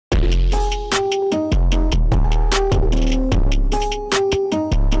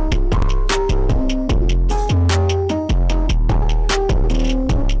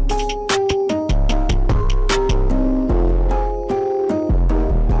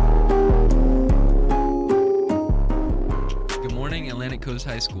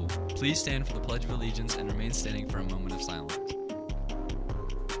Rose High School. Please stand for the Pledge of Allegiance and remain standing for a moment of silence.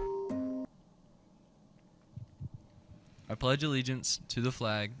 I pledge allegiance to the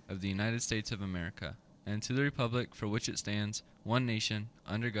flag of the United States of America and to the republic for which it stands, one nation,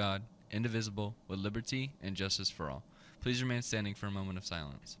 under God, indivisible, with liberty and justice for all. Please remain standing for a moment of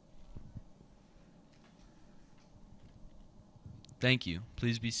silence. Thank you.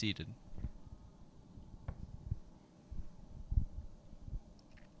 Please be seated.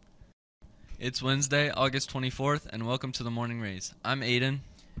 It's Wednesday, August 24th, and welcome to the Morning Rays. I'm Aiden.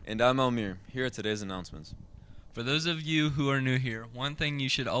 And I'm Elmir. Here are today's announcements. For those of you who are new here, one thing you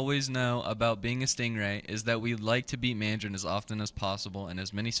should always know about being a Stingray is that we like to beat Mandarin as often as possible in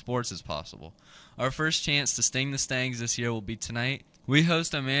as many sports as possible. Our first chance to sting the Stangs this year will be tonight. We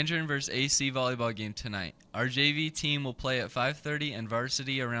host a Mandarin vs. AC volleyball game tonight. Our JV team will play at 5:30 and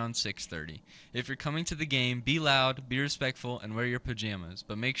varsity around 6:30. If you're coming to the game, be loud, be respectful, and wear your pajamas,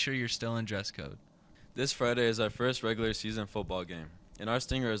 but make sure you're still in dress code. This Friday is our first regular season football game, and our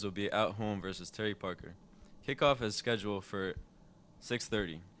Stingrays will be at home versus Terry Parker. Kickoff is scheduled for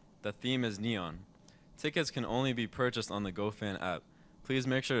 6:30. The theme is neon. Tickets can only be purchased on the GoFan app. Please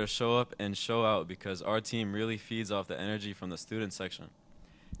make sure to show up and show out because our team really feeds off the energy from the student section.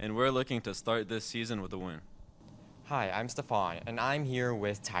 And we're looking to start this season with a win. Hi, I'm Stefan, and I'm here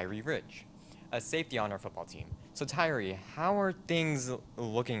with Tyree Rich, a safety on our football team. So Tyree, how are things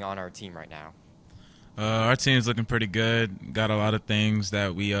looking on our team right now? Our team's looking pretty good. Got a lot of things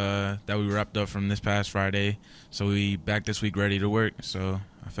that we wrapped up from this past Friday. So we back this week ready to work. So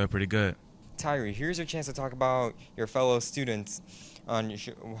I feel pretty good. Tyree, here's your chance to talk about your fellow students on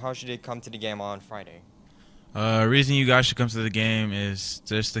how should they come to the game on Friday. Reason you guys should come to the game is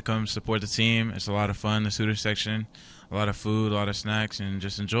just to come support the team. It's a lot of fun, the student section, a lot of food, a lot of snacks, and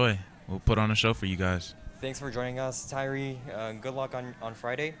just enjoy. We'll put on a show for you guys. Thanks for joining us, Tyree. Good luck on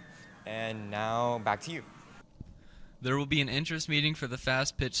Friday. And now, back to you. There will be an interest meeting for the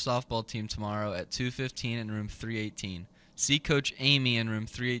fast pitch softball team tomorrow at 2:15 in room 318. See Coach Amy in room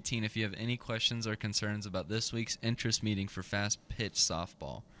 318 if you have any questions or concerns about this week's interest meeting for fast pitch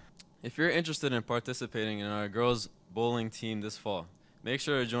softball. If you're interested in participating in our girls bowling team this fall, make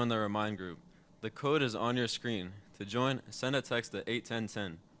sure to join the Remind group. The code is on your screen. To join, send a text to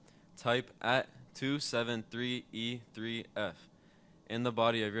 81010. Type at 273E3F. in the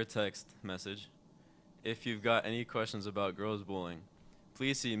body of your text message. If you've got any questions about girls bowling,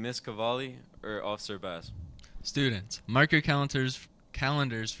 please see Miss Cavalli or Officer Bass. Students, mark your calendars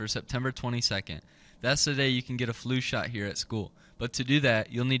for September 22nd. That's the day you can get a flu shot here at school. But to do that,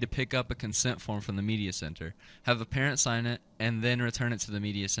 you'll need to pick up a consent form from the Media Center, have a parent sign it, and then return it to the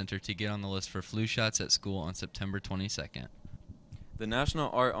Media Center to get on the list for flu shots at school on September 22nd. The National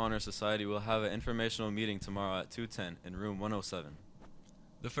Art Honor Society will have an informational meeting tomorrow at 2:10 in room 107.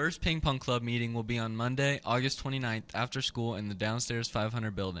 The first ping pong club meeting will be on Monday, August 29th, after school in the downstairs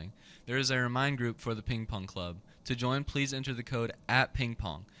 500 building. There is a Remind group for the ping pong club. To join, please enter the code at ping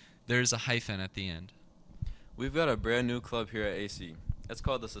pong. There is a hyphen at the end. We've got a brand new club here at AC. It's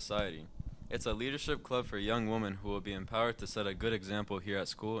called the Society. It's a leadership club for young women who will be empowered to set a good example here at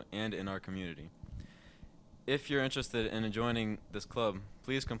school and in our community. If you're interested in joining this club,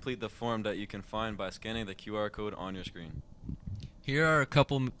 please complete the form that you can find by scanning the QR code on your screen. Here are a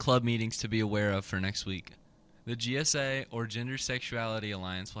couple club meetings to be aware of for next week. The GSA, or Gender Sexuality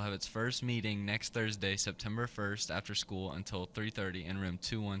Alliance, will have its first meeting next Thursday, September 1st, after school until 3:30 in room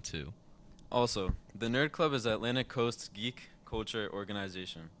 212. Also, the Nerd Club is Atlantic Coast's geek culture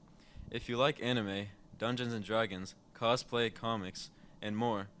organization. If you like anime, Dungeons & Dragons, cosplay, comics, and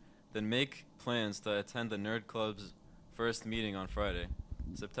more, then make plans to attend the Nerd Club's first meeting on Friday,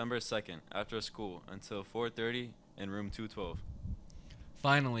 September 2nd, after school until 4:30 in room 212.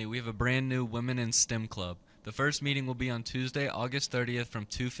 Finally, we have a brand new Women in STEM Club. The first meeting will be on Tuesday, August 30th from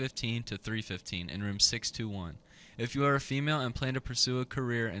 2:15 to 3:15 in room 621. If you are a female and plan to pursue a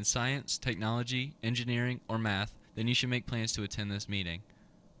career in science, technology, engineering, or math, then you should make plans to attend this meeting.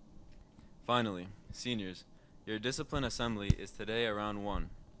 Finally, seniors, your discipline assembly is today around 1.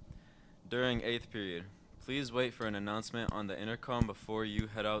 During 8th period, please wait for an announcement on the intercom before you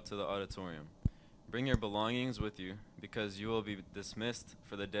head out to the auditorium. Bring your belongings with you because you will be dismissed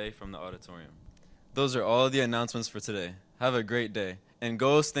for the day from the auditorium. Those are all the announcements for today. Have a great day, and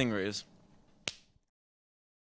go Stingrays!